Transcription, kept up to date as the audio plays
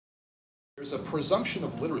There's a presumption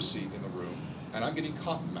of literacy in the room, and I'm getting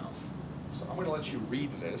cotton mouth. So I'm going to let you read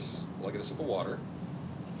this while I get a sip of water,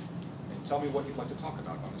 and tell me what you'd like to talk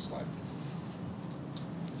about on this slide.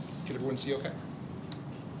 Can everyone see okay?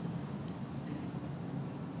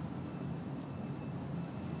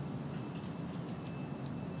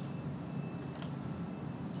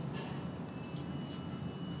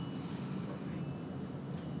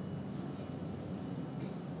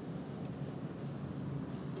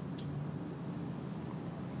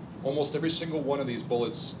 Almost every single one of these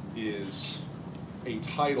bullets is a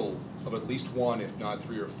title of at least one, if not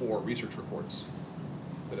 3 or 4 research reports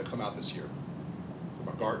that have come out this year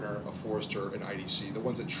from a Gartner, a Forrester, an IDC, the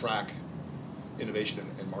ones that track innovation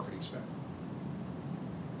and marketing spend.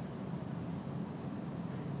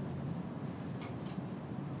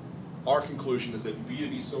 Our conclusion is that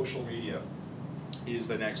B2B social media is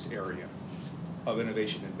the next area of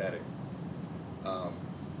innovation embedding.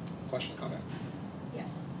 Question, comment? Yes.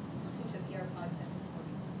 Listening to a PR podcast this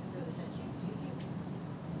morning, so throw this at you.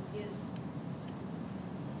 Is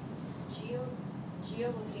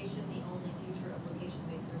geolocation the only future of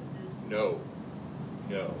location-based services? No.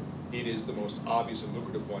 No. It is the most obvious and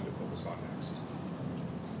lucrative one to focus on next.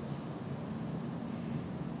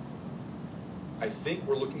 I think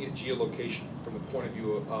we're looking at geolocation from the point of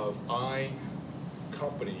view of I,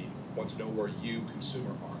 company, want to know where you,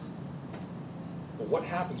 consumer, are. Well, what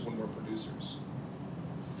happens when we're producers?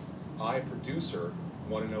 I, producer,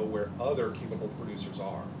 want to know where other capable producers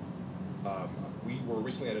are. We were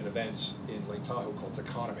recently at an event in Lake Tahoe called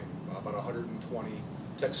Techonomy. About 120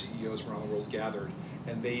 tech CEOs from around the world gathered,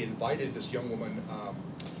 and they invited this young woman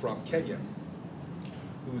from Kenya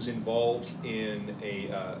who's involved in a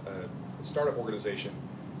startup organization,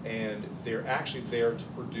 and they're actually there to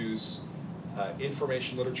produce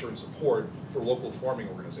information, literature, and support for local farming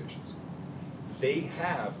organizations. They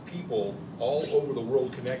have people all over the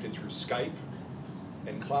world connected through Skype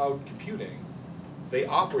and cloud computing. They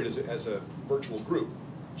operate as a virtual group.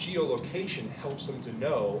 Geolocation helps them to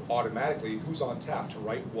know automatically who's on tap to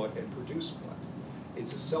write what and produce what.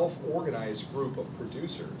 It's a self-organized group of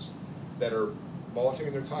producers that are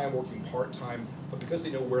volunteering their time, working part-time, but because they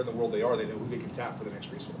know where in the world they are, they know who they can tap for the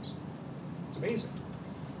next resource. It's amazing.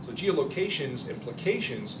 So geolocation's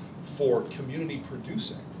implications for community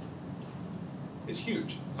producing is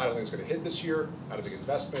huge. I don't think it's going to hit this year. Not a big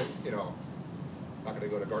investment. You know, not going to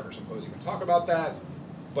go to Gartner Symposium and talk about that,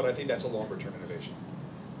 but I think that's a longer-term innovation.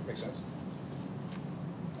 Makes sense?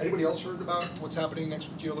 Anybody else heard about what's happening next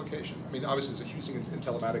with geolocation? I mean, obviously there's a huge thing in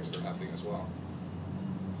telematics that are happening as well.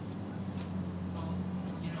 Well,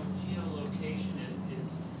 you know, geolocation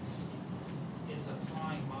it's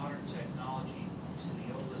applying modern technology to the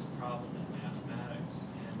oldest problem in mathematics.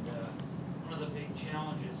 And one of the big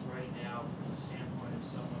challenges right now from the standpoint of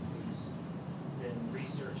someone who's been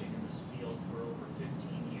researching in this field for over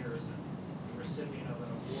 15 years and the recipient of an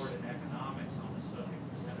award in economics on the subject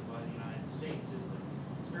presented by the United States is that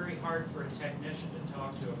it's very hard for a technician to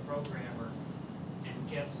talk to a programmer and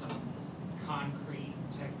get some concrete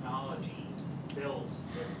technology built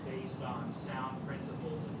that's based on sound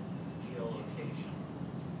principles of geolocation.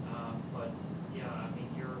 But yeah, I mean,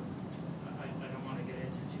 I don't want to get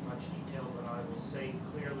into too much detail, but I will say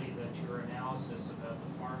clearly that your analysis about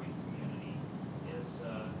the farming community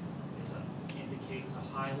indicates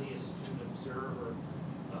a highly astute observer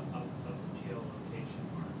of the geolocation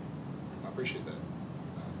market. I appreciate that.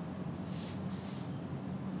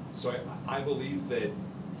 So I believe that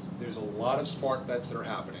there's a lot of smart bets that are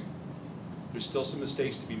happening. There's still some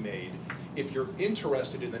mistakes to be made. If you're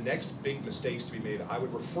interested in the next big mistakes to be made, I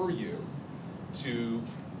would refer you to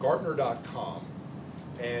Gartner.com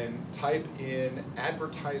and type in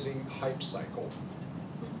advertising hype cycle.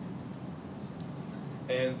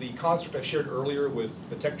 And the construct I shared earlier with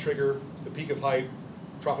the tech trigger, the peak of hype,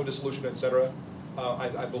 trough of disillusionment, etc.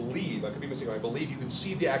 I believe, I could be mistaken, I believe you can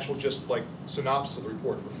see the actual just like synopsis of the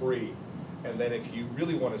report for free. And then if you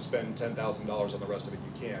really want to spend $10,000 on the rest of it,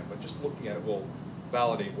 you can. But just looking at it will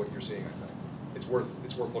validate what you're seeing, I think. It's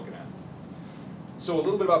worth looking at. So a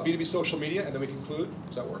little bit about B2B social media, and then we conclude.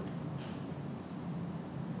 Does that work?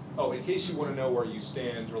 Oh, in case you want to know where you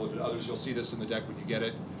stand relative to others, you'll see this in the deck when you get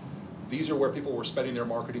it. These are where people were spending their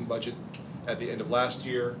marketing budget at the end of last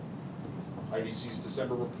year. IDC's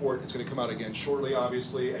December report. It's going to come out again shortly,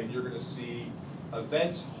 obviously, and you're going to see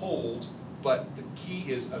events hold, but the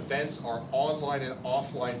key is events are online and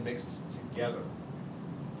offline mixed together.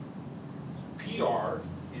 PR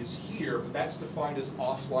is here, but that's defined as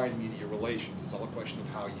offline media relations. It's all a question of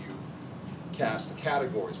how you cast the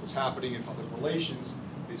categories. What's happening in public relations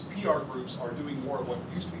is PR groups are doing more of what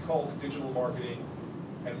used to be called digital marketing,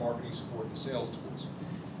 and marketing support and sales tools.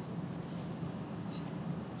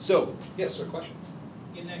 So, yes, sir, question?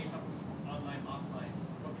 In that you're talking online, offline,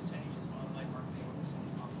 what percentage is online marketing, what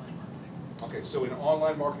percentage is offline marketing? Okay, so in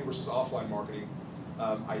online marketing versus offline marketing,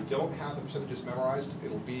 I don't have the percentages memorized.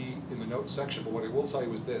 It'll be in the notes section, but what I will tell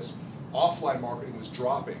you is this. Offline marketing was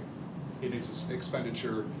dropping in its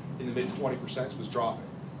expenditure in the mid 20%, was dropping.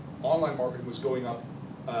 Online marketing was going up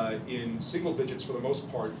in single digits for the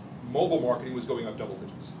most part. Mobile marketing was going up double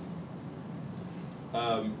digits.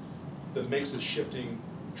 The mix is shifting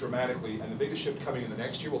dramatically, and the biggest shift coming in the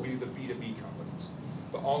next year will be the B2B companies.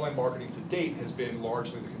 The online marketing to date has been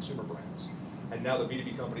largely the consumer brands. And now the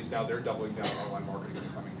B2B companies, now they're doubling down on online marketing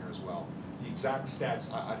and coming here as well. The exact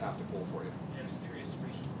stats I'd have to pull for you. I'm just curious to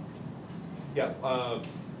reach. Yeah,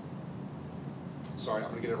 sorry, I'm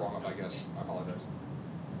gonna get it wrong up, I guess. I apologize.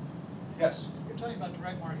 Yes? You're talking about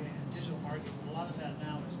direct marketing and digital marketing. A lot of that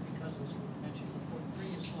now is because, as you mentioned before the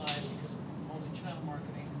previous slide, because of multi-channel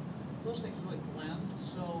marketing, those things really blend.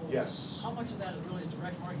 So Yes. how much of that is really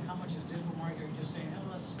direct marketing? How much is digital marketing? You're just saying,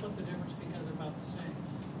 oh, let's split the difference because they're about the same.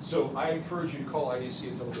 So I encourage you to call IDC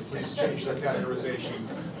and tell them to please change their categorization.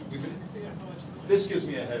 Yeah, no, it's really. This gives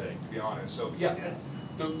me a headache, to be honest. So yeah,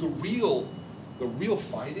 the real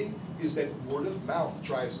finding is that word of mouth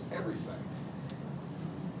drives everything.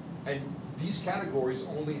 And these categories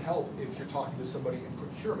only help if you're talking to somebody in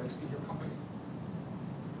procurement in your company.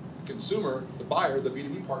 The consumer, the buyer, the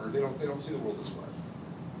B2B partner, they don't see the world this way.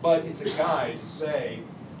 But it's a guide to say,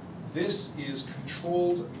 this is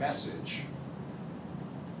controlled message.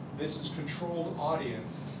 This is controlled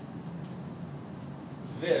audience.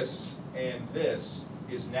 This and this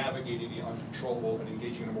is navigating the uncontrollable and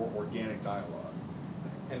engaging in a more organic dialogue.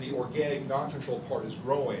 And the organic, non-controlled part is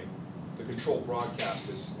growing. The controlled broadcast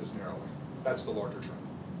is narrowing. That's the larger trend.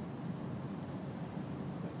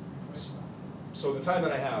 So the time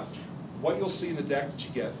that I have, what you'll see in the deck that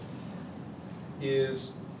you get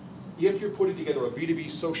is, if you're putting together a B2B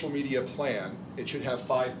social media plan, it should have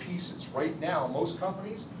 5 pieces. Right now, most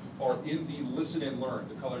companies are in the listen and learn.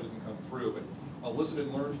 The color didn't come through, but a listen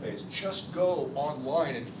and learn phase. Just go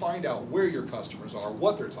online and find out where your customers are,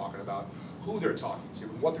 what they're talking about, who they're talking to,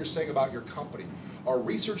 and what they're saying about your company. Our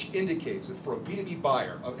research indicates that for a B2B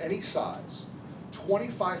buyer of any size,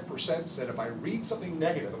 25% said if I read something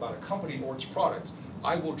negative about a company or its product,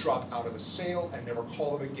 I will drop out of a sale and never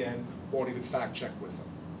call them again, won't even fact check with them.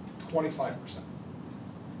 25%.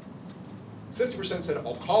 50% said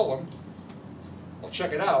I'll call them, I'll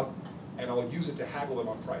check it out, and I'll use it to haggle them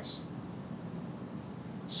on price.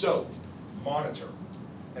 So, monitor.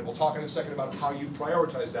 And we'll talk in a second about how you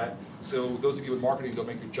prioritize that, so those of you in marketing don't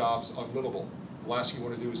make your jobs unlivable. The last thing you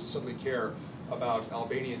want to do is suddenly care about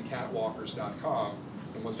AlbanianCatwalkers.com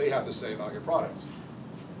and what they have to say about your product.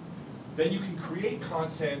 Then you can create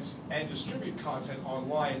content and distribute content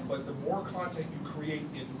online, but the more content you create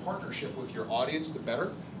in partnership with your audience, the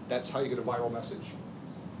better. That's how you get a viral message.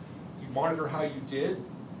 You monitor how you did,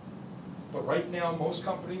 but right now most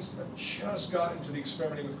companies have just gotten to the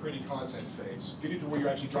experimenting with creating content phase. Getting to where you're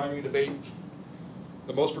actually driving a debate.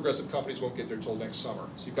 The most progressive companies won't get there until next summer,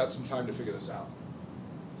 so you've got some time to figure this out.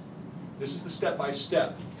 This is the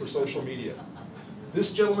step-by-step for social media.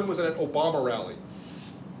 This gentleman was at an Obama rally.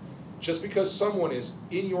 Just because someone is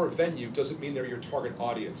in your venue doesn't mean they're your target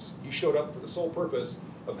audience. He showed up for the sole purpose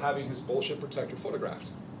of having his bullshit protector photographed.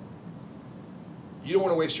 You don't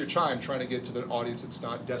want to waste your time trying to get to the audience that's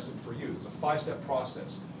not destined for you. It's a 5-step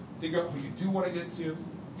process. Figure out who you do want to get to,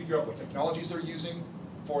 figure out what technologies they're using.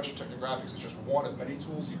 Forrester Technographics is just one of many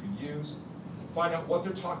tools you can use. Find out what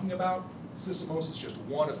they're talking about. Sysomos is just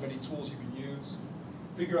one of many tools you can use.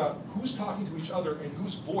 Figure out who's talking to each other and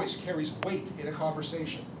whose voice carries weight in a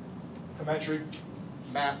conversation. Metric,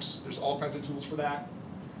 maps, there's all kinds of tools for that.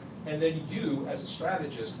 And then you, as a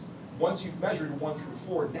strategist, once you've measured 1 through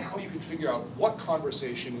 4, now you can figure out what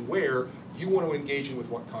conversation, where you want to engage in with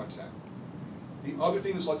what content. The other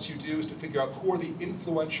thing this lets you do is to figure out who are the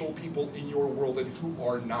influential people in your world and who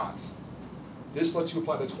are not. This lets you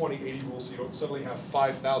apply the 20-80 rule so you don't suddenly have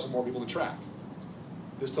 5,000 more people to track.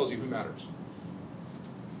 This tells you who matters.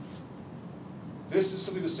 This is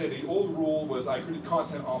something to say, the old rule was I created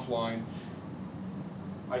content offline,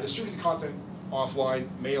 I distributed content offline,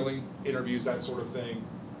 mailing, interviews, that sort of thing.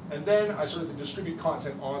 And then I started to distribute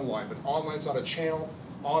content online, but online's not a channel.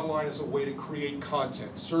 Online is a way to create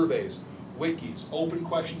content, surveys, wikis, open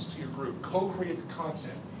questions to your group, co-create the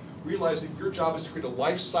content. Realize that your job is to create a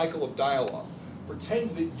life cycle of dialogue.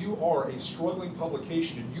 Pretend that you are a struggling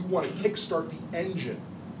publication and you want to kickstart the engine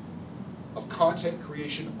of content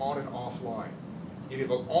creation on and offline. If you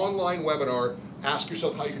have an online webinar, Ask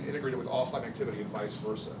yourself how you can integrate it with offline activity and vice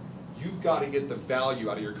versa. You've got to get the value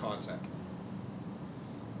out of your content.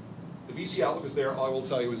 The VC outlook is there. All I will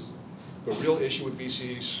tell you is the real issue with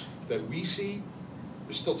VCs that we see,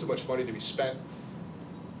 there's still too much money to be spent.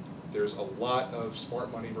 There's a lot of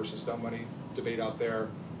smart money versus dumb money debate out there.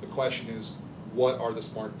 The question is, what are the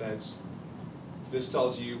smart bets? This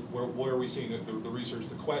tells you where are we seeing the research.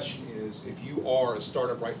 The question is, if you are a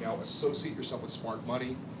startup right now, associate yourself with smart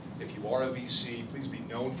money. If you are a VC, please be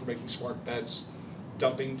known for making smart bets.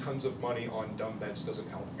 Dumping tons of money on dumb bets doesn't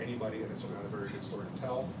help anybody, and it's not a very good story to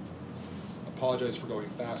tell. Apologize for going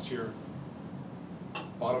fast here.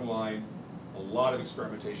 Bottom line, a lot of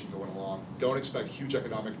experimentation going along. Don't expect huge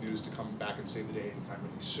economic news to come back and save the day anytime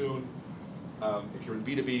really soon. If you're in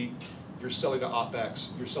B2B, you're selling to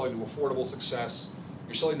OpEx, you're selling to affordable success,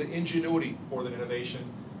 you're selling to ingenuity more than innovation.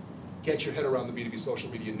 Get your head around the B2B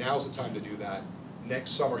social media. Now's the time to do that.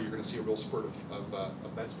 Next summer, you're going to see a real spurt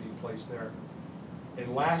of bets being placed there.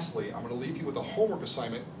 And lastly, I'm going to leave you with a homework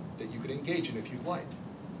assignment that you can engage in if you'd like.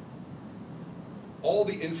 All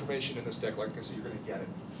the information in this deck, like I said, you're going to get it.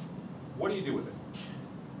 What do you do with it?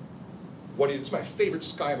 It's my favorite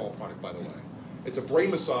SkyMall product, by the way. It's a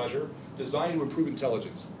brain massager designed to improve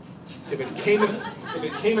intelligence. If it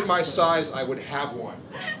came in my size, I would have one.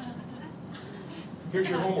 Here's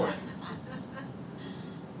your homework.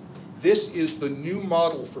 This is the new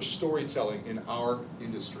model for storytelling in our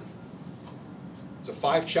industry. It's a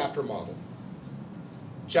 5-chapter model.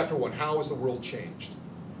 Chapter 1, how has the world changed?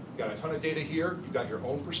 You've got a ton of data here. You've got your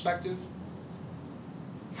own perspective.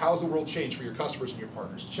 How has the world changed for your customers and your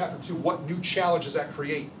partners? Chapter 2, what new challenge does that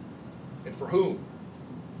create? And for whom?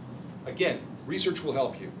 Again, research will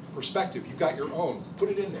help you. Perspective, you've got your own. Put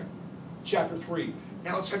it in there. Chapter 3,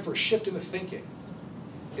 now it's time for a shift in the thinking.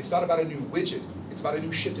 It's not about a new widget. It's about a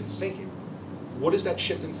new shift in thinking. What is that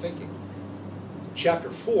shift in thinking? Chapter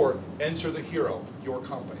 4, enter the hero, your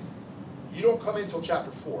company. You don't come in until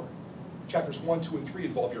chapter 4. Chapters 1, 2, and 3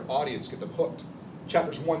 involve your audience, get them hooked.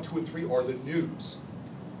 Chapters 1, 2, and 3 are the news.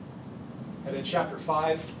 And then chapter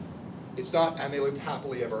 5, it's not, and they lived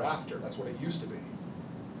happily ever after. That's what it used to be.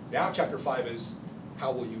 Now chapter 5 is,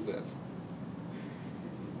 how will you live?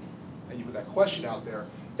 And you put that question out there,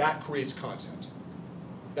 that creates content.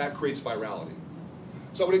 That creates virality.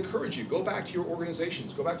 So I would encourage you, go back to your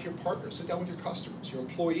organizations, go back to your partners, sit down with your customers, your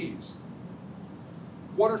employees.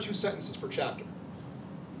 1 or 2 sentences per chapter.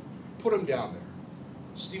 Put them down there.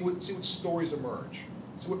 See what stories emerge.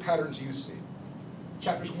 See what patterns you see.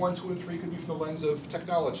 Chapters 1, 2, and 3 could be from the lens of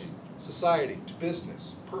technology, society, to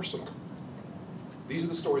business, personal. These are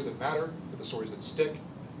the stories that matter, they're the stories that stick,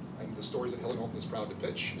 and the stories that Hillary Holton is proud to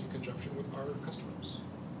pitch in conjunction with our customers.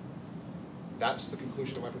 That's the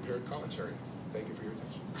conclusion of my prepared commentary. Thank you for your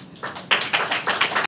attention.